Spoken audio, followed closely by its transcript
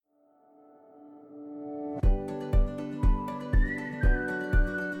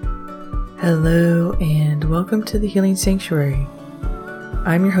Hello and welcome to the Healing Sanctuary.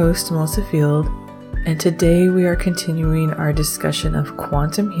 I'm your host, Melissa Field, and today we are continuing our discussion of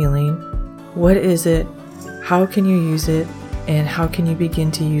quantum healing. What is it? How can you use it? And how can you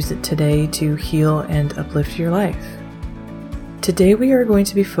begin to use it today to heal and uplift your life? Today we are going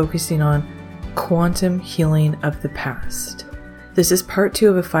to be focusing on quantum healing of the past. This is part 2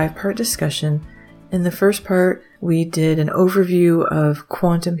 of a 5-part discussion. In the first part, we did an overview of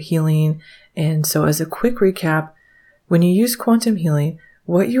quantum healing. And so as a quick recap, when you use quantum healing,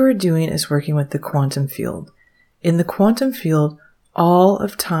 what you are doing is working with the quantum field. In the quantum field, all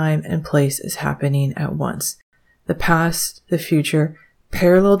of time and place is happening at once. The past, the future,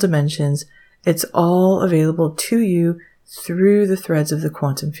 parallel dimensions, it's all available to you through the threads of the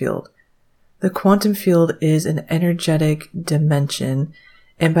quantum field. The quantum field is an energetic dimension,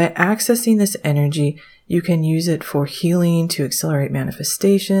 and by accessing this energy, you can use it for healing to accelerate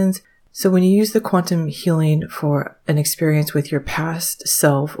manifestations. So when you use the quantum healing for an experience with your past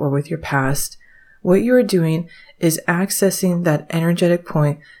self or with your past, what you are doing is accessing that energetic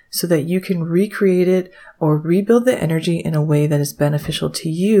point so that you can recreate it or rebuild the energy in a way that is beneficial to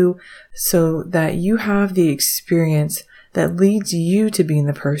you so that you have the experience that leads you to being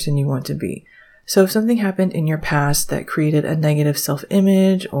the person you want to be. So if something happened in your past that created a negative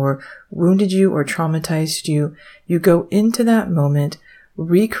self-image or wounded you or traumatized you, you go into that moment,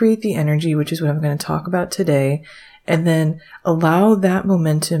 recreate the energy, which is what I'm going to talk about today, and then allow that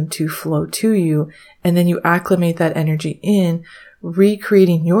momentum to flow to you, and then you acclimate that energy in,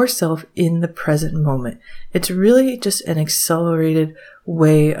 recreating yourself in the present moment. It's really just an accelerated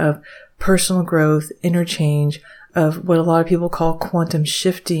way of personal growth, interchange, of what a lot of people call quantum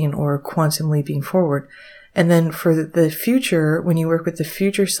shifting or quantum leaping forward. And then for the future, when you work with the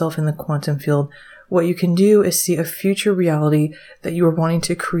future self in the quantum field, what you can do is see a future reality that you are wanting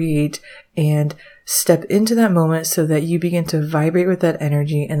to create and step into that moment so that you begin to vibrate with that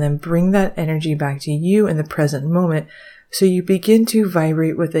energy and then bring that energy back to you in the present moment. So you begin to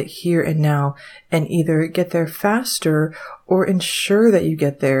vibrate with it here and now and either get there faster or ensure that you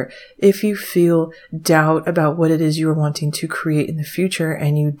get there. If you feel doubt about what it is you are wanting to create in the future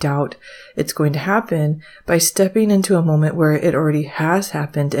and you doubt it's going to happen, by stepping into a moment where it already has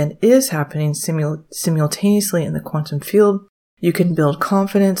happened and is happening simultaneously in the quantum field, you can build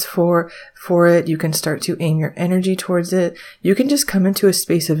confidence for it. You can start to aim your energy towards it. You can just come into a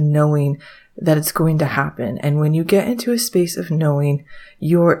space of knowing that it's going to happen. And when you get into a space of knowing,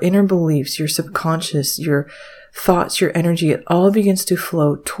 your inner beliefs, your subconscious, your thoughts, your energy, it all begins to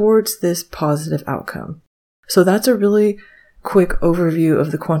flow towards this positive outcome. So that's a really quick overview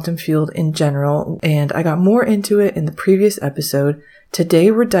of the quantum field in general. And I got more into it in the previous episode.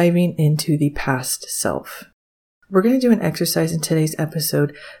 Today we're diving into the past self. We're going to do an exercise in today's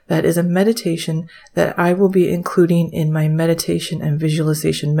episode that is a meditation that I will be including in my meditation and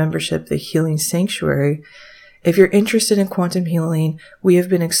visualization membership, the Healing Sanctuary. If you're interested in quantum healing, we have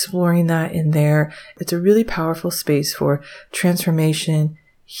been exploring that in there. It's a really powerful space for transformation,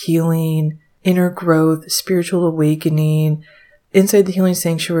 healing, inner growth, spiritual awakening. Inside the Healing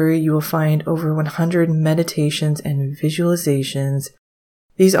Sanctuary, you will find over 100 meditations and visualizations.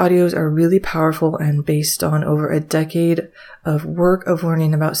 These audios are really powerful and based on over a decade of work of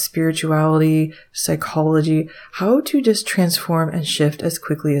learning about spirituality, psychology, how to just transform and shift as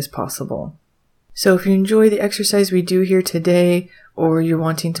quickly as possible. So if you enjoy the exercise we do here today, or you're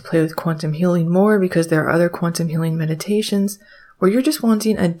wanting to play with quantum healing more because there are other quantum healing meditations, or you're just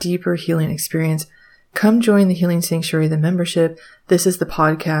wanting a deeper healing experience, come join the Healing Sanctuary, the membership. This is the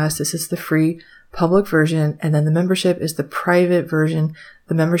podcast. This is the free public version, and then the membership is the private version.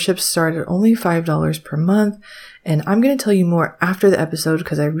 The memberships start at only $5 per month, and I'm going to tell you more after the episode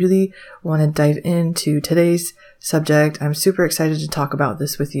because I really want to dive into today's subject. I'm super excited to talk about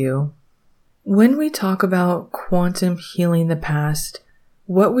this with you. When we talk about quantum healing the past,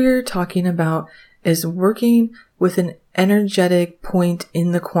 what we're talking about is working with an energetic point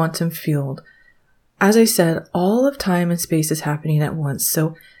in the quantum field. As I said, all of time and space is happening at once,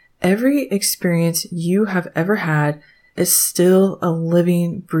 so every experience you have ever had is still a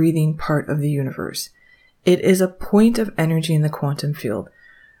living, breathing part of the universe. It is a point of energy in the quantum field.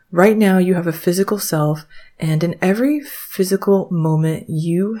 Right now, you have a physical self, and in every physical moment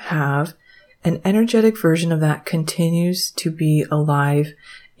you have, an energetic version of that continues to be alive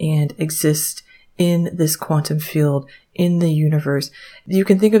and exist in this quantum field, in the universe. You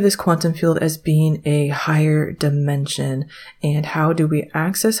can think of this quantum field as being a higher dimension. And how do we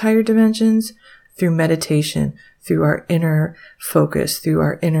access higher dimensions? Through meditation, through our inner focus, through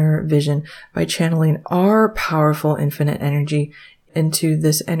our inner vision, by channeling our powerful infinite energy into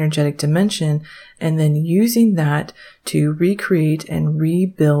this energetic dimension, and then using that to recreate and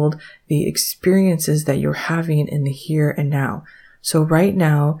rebuild the experiences that you're having in the here and now. So right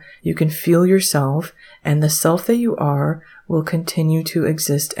now, you can feel yourself, and the self that you are will continue to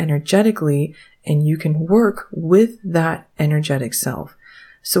exist energetically, and you can work with that energetic self.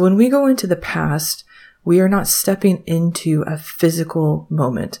 So when we go into the past, we are not stepping into a physical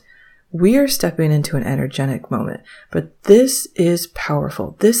moment. We are stepping into an energetic moment. But this is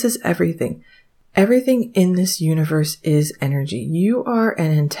powerful. This is everything. Everything in this universe is energy. You are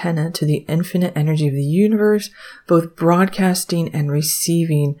an antenna to the infinite energy of the universe, both broadcasting and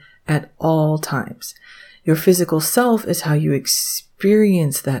receiving at all times. Your physical self is how you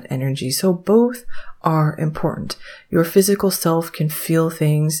experience that energy. So both are important. Your physical self can feel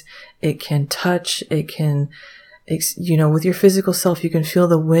things. It can touch. It can, with your physical self, you can feel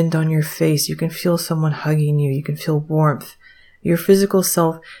the wind on your face. You can feel someone hugging you. You can feel warmth. Your physical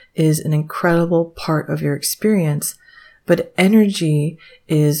self is an incredible part of your experience, but energy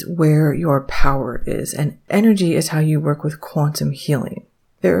is where your power is, and energy is how you work with quantum healing.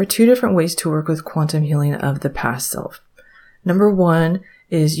 There are 2 different ways to work with quantum healing of the past self. Number 1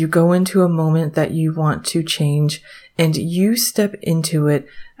 is you go into a moment that you want to change, and you step into it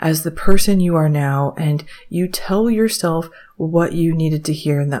as the person you are now, and you tell yourself what you needed to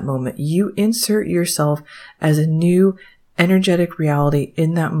hear in that moment. You insert yourself as a new energetic reality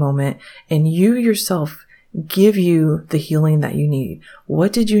in that moment, and you yourself give you the healing that you need.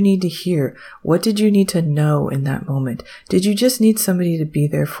 What did you need to hear? What did you need to know in that moment? Did you just need somebody to be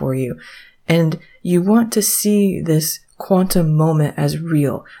there for you? And you want to see this quantum moment as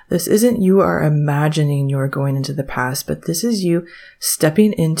real. This isn't you are imagining you're going into the past, but this is you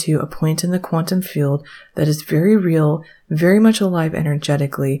stepping into a point in the quantum field that is very real, very much alive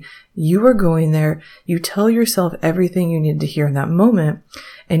energetically. You are going there. You tell yourself everything you need to hear in that moment,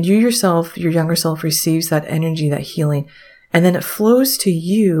 and you yourself, your younger self, receives that energy, that healing, and then it flows to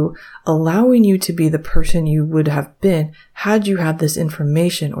you, allowing you to be the person you would have been had you had this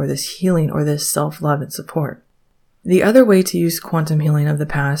information or this healing or this self-love and support. The other way to use quantum healing of the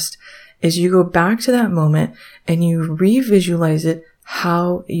past is you go back to that moment and you re-visualize it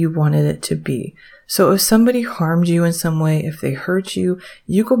how you wanted it to be. So if somebody harmed you in some way, if they hurt you,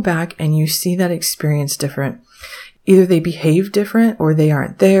 you go back and you see that experience different. Either they behave different, or they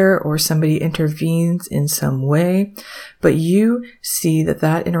aren't there, or somebody intervenes in some way, but you see that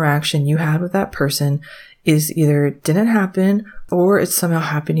that interaction you had with that person is either didn't happen or it's somehow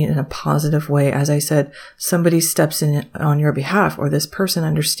happening in a positive way. As I said, somebody steps in on your behalf, or this person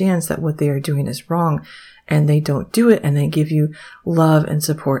understands that what they are doing is wrong and they don't do it, and they give you love and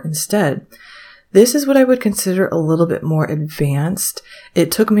support instead. This is what I would consider a little bit more advanced. It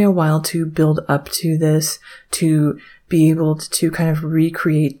took me a while to build up to this, to be able to kind of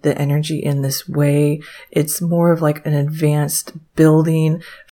recreate the energy in this way. It's more of like an advanced building.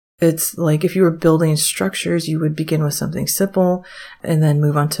 It's like if you were building structures, you would begin with something simple and then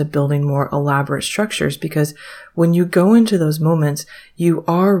move on to building more elaborate structures, because when you go into those moments, you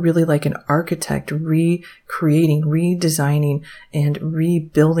are really like an architect, recreating, redesigning, and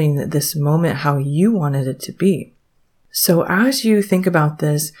rebuilding this moment how you wanted it to be. So as you think about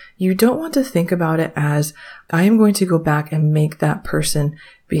this, you don't want to think about it as, I am going to go back and make that person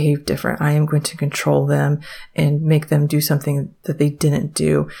behave different. I am going to control them and make them do something that they didn't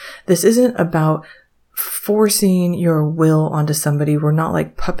do. This isn't about forcing your will onto somebody. We're not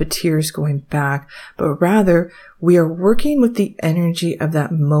like puppeteers going back, but rather we are working with the energy of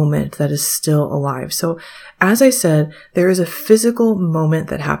that moment that is still alive. So as I said, there is a physical moment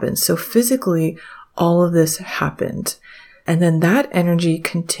that happens. So physically, all of this happened. And then that energy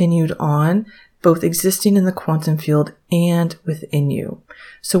continued on, both existing in the quantum field and within you.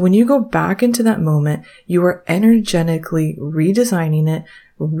 So when you go back into that moment, you are energetically redesigning it,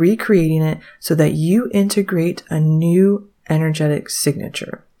 recreating it so that you integrate a new energetic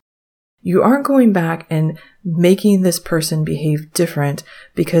signature. You aren't going back and making this person behave different,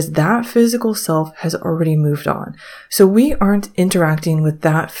 because that physical self has already moved on. So we aren't interacting with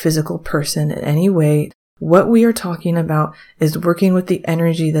that physical person in any way. What we are talking about is working with the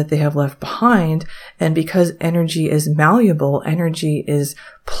energy that they have left behind. And because energy is malleable, energy is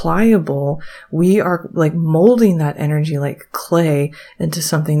pliable, we are like molding that energy like clay into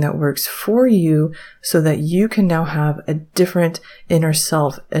something that works for you, so that you can now have a different inner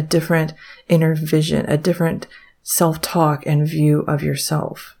self, a different inner vision, a different self-talk and view of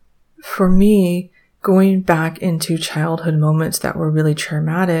yourself. For me, going back into childhood moments that were really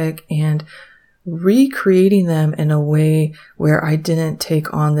traumatic and recreating them in a way where I didn't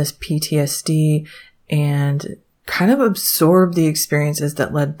take on this PTSD and kind of absorb the experiences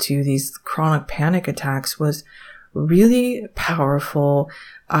that led to these chronic panic attacks was really powerful.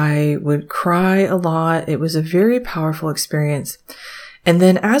 I would cry a lot. It was a very powerful experience. And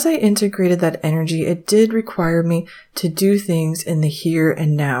then as I integrated that energy, it did require me to do things in the here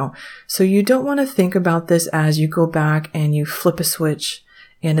and now. So you don't want to think about this as you go back and you flip a switch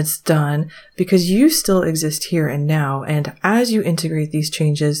and it's done, because you still exist here and now. And as you integrate these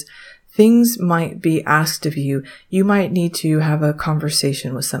changes, things might be asked of you. You might need to have a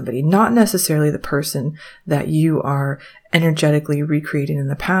conversation with somebody, not necessarily the person that you are energetically recreating in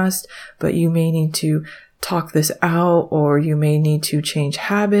the past, but you may need to talk this out, or you may need to change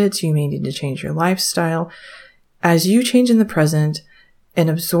habits. You may need to change your lifestyle. As you change in the present and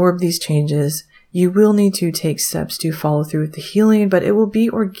absorb these changes, you will need to take steps to follow through with the healing, but it will be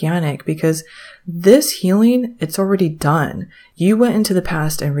organic because this healing, it's already done. You went into the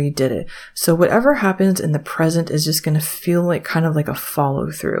past and redid it. So whatever happens in the present is just going to feel like kind of like a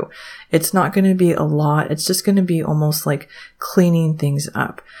follow through. It's not going to be a lot. It's just going to be almost like cleaning things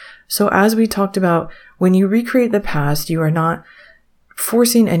up. So as we talked about, when you recreate the past, you are not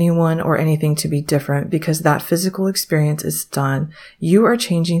forcing anyone or anything to be different because that physical experience is done. You are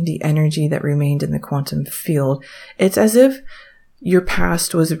changing the energy that remained in the quantum field. It's as if your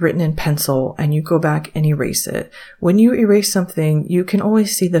past was written in pencil and you go back and erase it. When you erase something, you can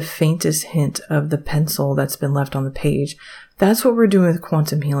always see the faintest hint of the pencil that's been left on the page. That's what we're doing with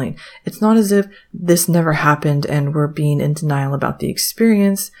quantum healing. It's not as if this never happened and we're being in denial about the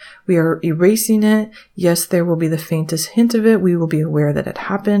experience. We are erasing it. Yes, there will be the faintest hint of it. We will be aware that it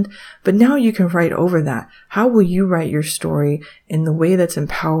happened, but now you can write over that. How will you write your story in the way that's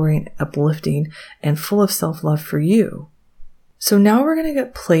empowering, uplifting, and full of self-love for you? So now we're going to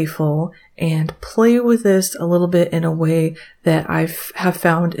get playful and play with this a little bit in a way that I have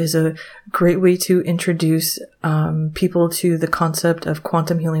found is a great way to introduce people to the concept of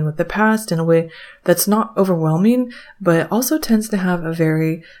quantum healing with the past in a way that's not overwhelming, but also tends to have a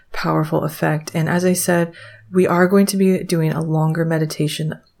very powerful effect. And as I said, we are going to be doing a longer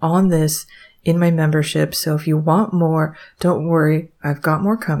meditation on this in my membership. So if you want more, don't worry, I've got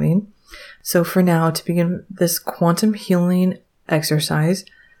more coming. So for now, to begin this quantum healing exercise,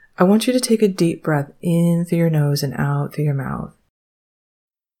 I want you to take a deep breath in through your nose and out through your mouth.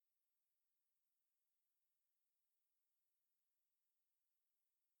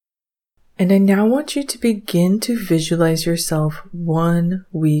 And I now want you to begin to visualize yourself 1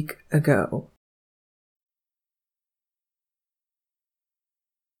 week ago.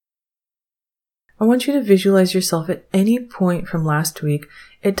 I want you to visualize yourself at any point from last week.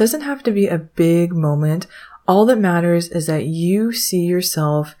 It doesn't have to be a big moment. All that matters is that you see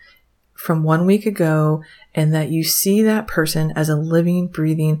yourself from 1 week ago and that you see that person as a living,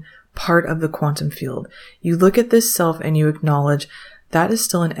 breathing part of the quantum field. You look at this self and you acknowledge that is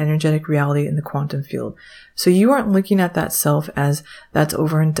still an energetic reality in the quantum field. So you aren't looking at that self as that's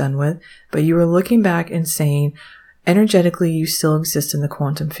over and done with, but you are looking back and saying, energetically, you still exist in the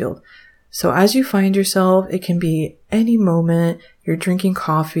quantum field. So as you find yourself, it can be any moment. You're drinking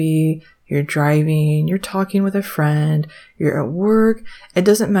coffee, you're driving, you're talking with a friend, you're at work. It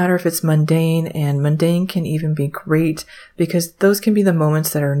doesn't matter if it's mundane, and mundane can even be great because those can be the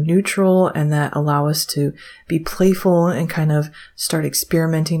moments that are neutral and that allow us to be playful and kind of start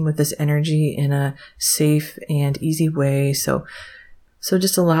experimenting with this energy in a safe and easy way. So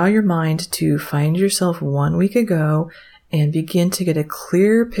just allow your mind to find yourself 1 week ago and begin to get a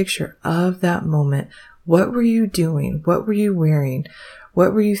clear picture of that moment. What were you doing? What were you wearing?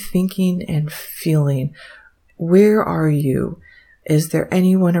 What were you thinking and feeling? Where are you? Is there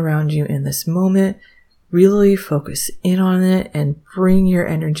anyone around you in this moment? Really focus in on it and bring your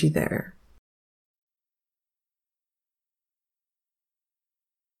energy there.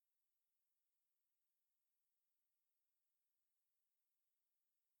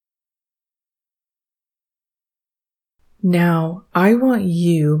 Now, I want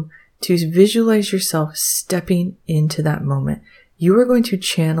you to visualize yourself stepping into that moment. You are going to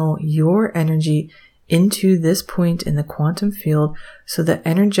channel your energy into this point in the quantum field so that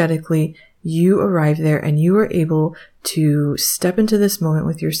energetically you arrive there and you are able to step into this moment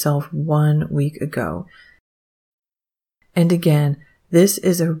with yourself 1 week ago. And again, this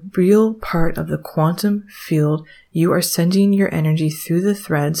is a real part of the quantum field. You are sending your energy through the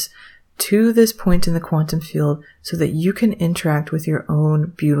threads to this point in the quantum field so that you can interact with your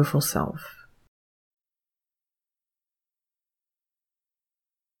own beautiful self.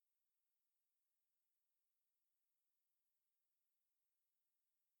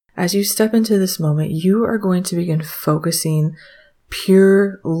 As you step into this moment, you are going to begin focusing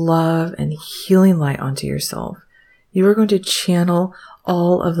pure love and healing light onto yourself. You are going to channel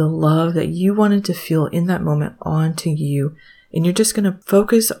all of the love that you wanted to feel in that moment onto you. And you're just going to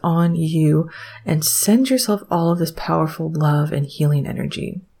focus on you and send yourself all of this powerful love and healing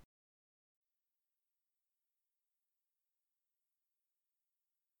energy.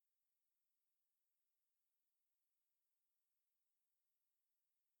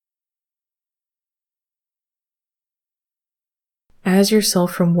 As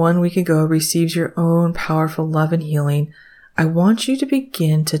yourself from 1 week ago receives your own powerful love and healing, I want you to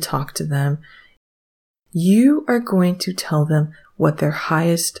begin to talk to them. You are going to tell them what their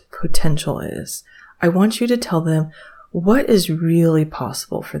highest potential is. I want you to tell them what is really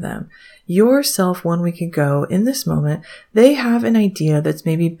possible for them. Yourself 1 week ago, in this moment, they have an idea that's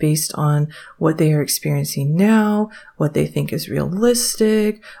maybe based on what they are experiencing now, what they think is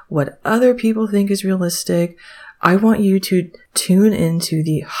realistic, what other people think is realistic. I want you to tune into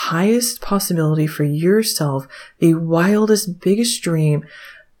the highest possibility for yourself, the wildest, biggest dream.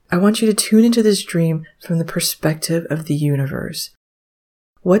 I want you to tune into this dream from the perspective of the universe.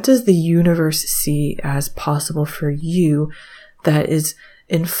 What does the universe see as possible for you that is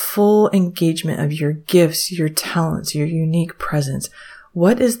in full engagement of your gifts, your talents, your unique presence?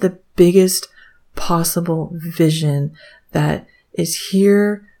 What is the biggest possible vision that is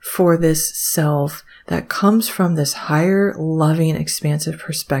here for this self that comes from this higher, loving, expansive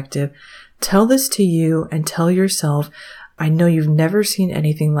perspective? Tell this to you and tell yourself, I know you've never seen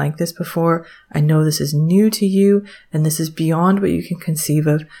anything like this before. I know this is new to you and this is beyond what you can conceive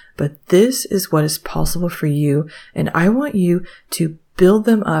of, but this is what is possible for you. And I want you to build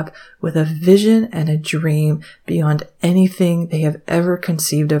them up with a vision and a dream beyond anything they have ever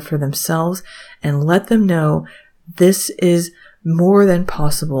conceived of for themselves, and let them know this is more than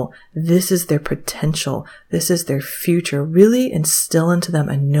possible. This is their potential. This is their future. Really instill into them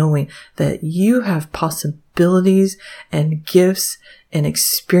a knowing that you have possibilities and gifts and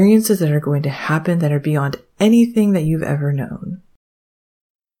experiences that are going to happen that are beyond anything that you've ever known.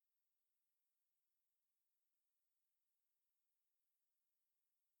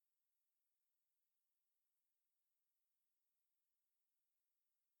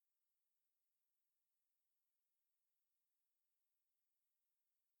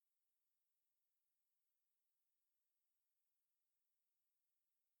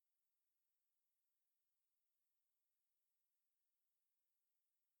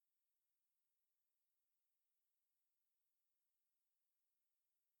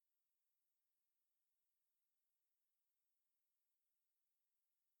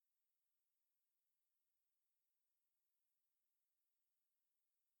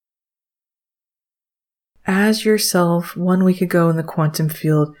 As yourself 1 week ago in the quantum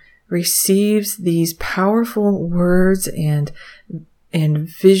field receives these powerful words and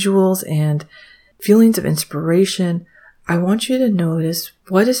visuals and feelings of inspiration, I want you to notice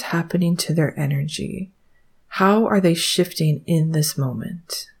what is happening to their energy. How are they shifting in this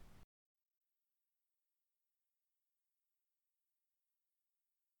moment?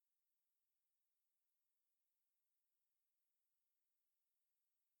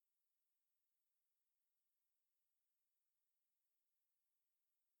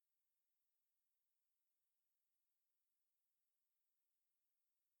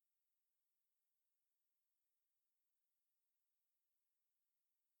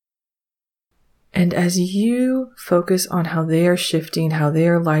 And as you focus on how they are shifting, how they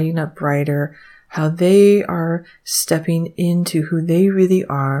are lighting up brighter, how they are stepping into who they really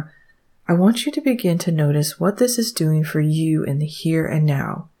are, I want you to begin to notice what this is doing for you in the here and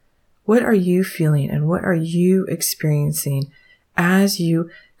now. What are you feeling and what are you experiencing as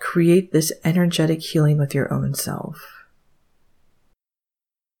you create this energetic healing with your own self?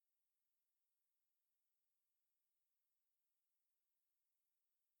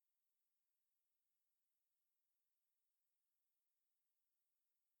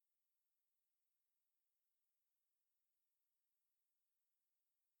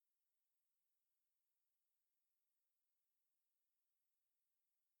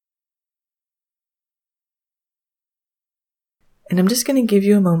 And I'm just going to give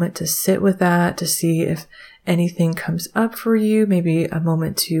you a moment to sit with that, to see if anything comes up for you, maybe a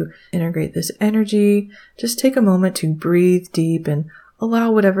moment to integrate this energy. Just take a moment to breathe deep and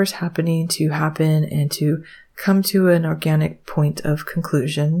allow whatever's happening to happen and to come to an organic point of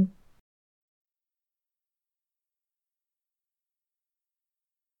conclusion.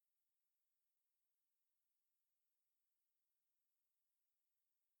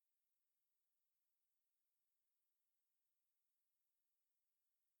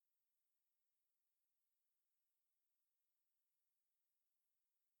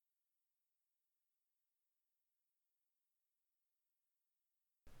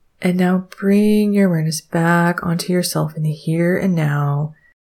 And now bring your awareness back onto yourself in the here and now.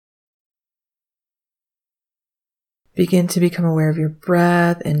 Begin to become aware of your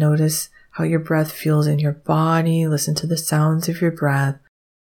breath and notice how your breath feels in your body. Listen to the sounds of your breath.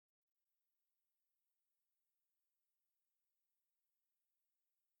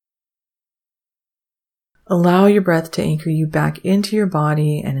 Allow your breath to anchor you back into your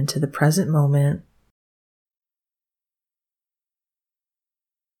body and into the present moment.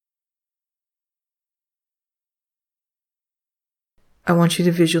 I want you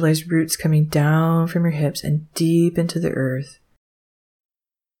to visualize roots coming down from your hips and deep into the earth.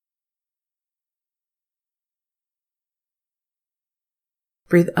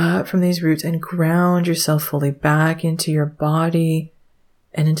 Breathe up from these roots and ground yourself fully back into your body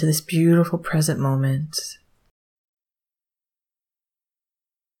and into this beautiful present moment.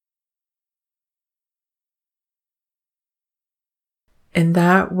 And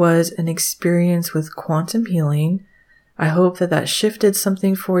that was an experience with quantum healing. I hope that shifted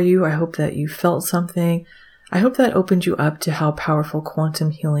something for you. I hope that you felt something. I hope that opened you up to how powerful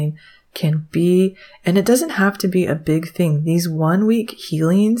quantum healing can be. And it doesn't have to be a big thing. These 1 week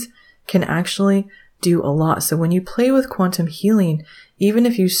healings can actually do a lot. So when you play with quantum healing, even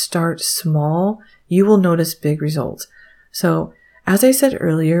if you start small, you will notice big results. So as I said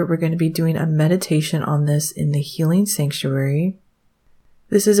earlier, we're going to be doing a meditation on this in the Healing Sanctuary.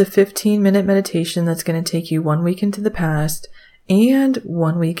 This is a 15-minute meditation that's going to take you 1 week into the past and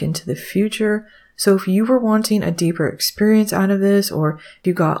 1 week into the future. So if you were wanting a deeper experience out of this, or if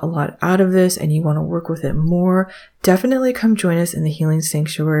you got a lot out of this and you want to work with it more, definitely come join us in the Healing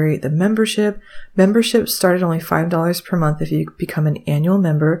Sanctuary. The membership started only $5 per month if you become an annual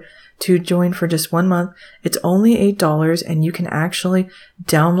member. To join for just 1 month, it's only $8, and you can actually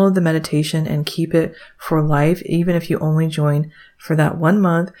download the meditation and keep it for life. Even if you only join for that 1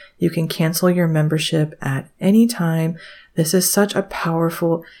 month, you can cancel your membership at any time. This is such a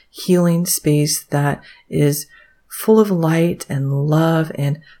powerful healing space that is full of light and love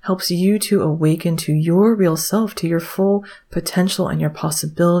and helps you to awaken to your real self, to your full potential and your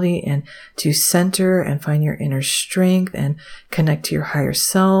possibility, and to center and find your inner strength and connect to your higher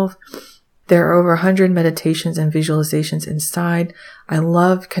self. There are over 100 meditations and visualizations inside. I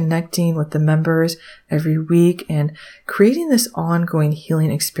love connecting with the members every week and creating this ongoing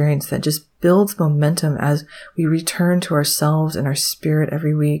healing experience that just builds momentum as we return to ourselves and our spirit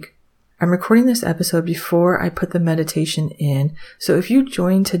every week. I'm recording this episode before I put the meditation in, so if you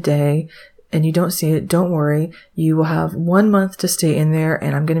join today and you don't see it, don't worry. You will have 1 month to stay in there,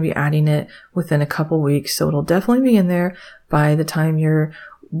 and I'm going to be adding it within a couple weeks, so it'll definitely be in there by the time your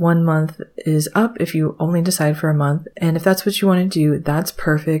 1 month is up, if you only decide for a month. And if that's what you want to do, that's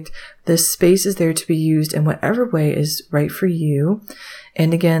perfect. This space is there to be used in whatever way is right for you.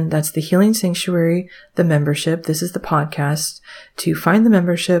 And again, that's the Healing Sanctuary, the membership. This is the podcast. To find the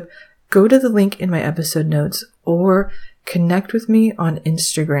membership, go to the link in my episode notes or connect with me on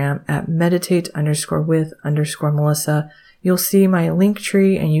Instagram at meditate_with_Melissa. You'll see my link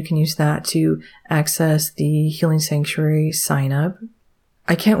tree, and you can use that to access the Healing Sanctuary sign up.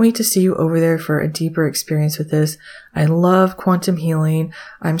 I can't wait to see you over there for a deeper experience with this. I love quantum healing.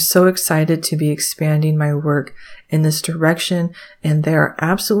 I'm so excited to be expanding my work in this direction, and there are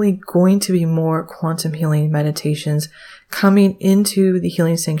absolutely going to be more quantum healing meditations coming into the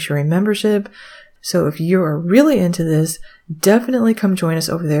Healing Sanctuary membership. So if you are really into this, definitely come join us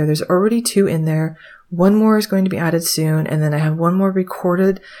over there. There's already 2 in there. 1 more is going to be added soon, and then I have 1 more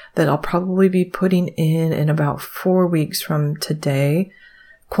recorded that I'll probably be putting in about 4 weeks from today.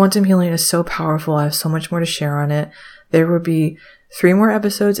 Quantum healing is so powerful. I have so much more to share on it. There will be 3 more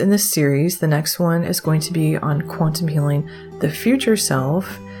episodes in this series. The next one is going to be on quantum healing, the future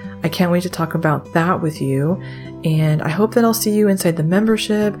self. I can't wait to talk about that with you. And I hope that I'll see you inside the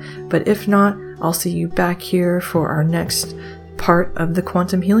membership. But if not, I'll see you back here for our next part of the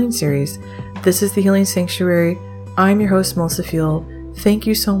quantum healing series. This is the Healing Sanctuary. I'm your host, Melissa Field. Thank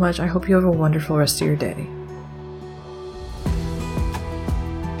you so much. I hope you have a wonderful rest of your day.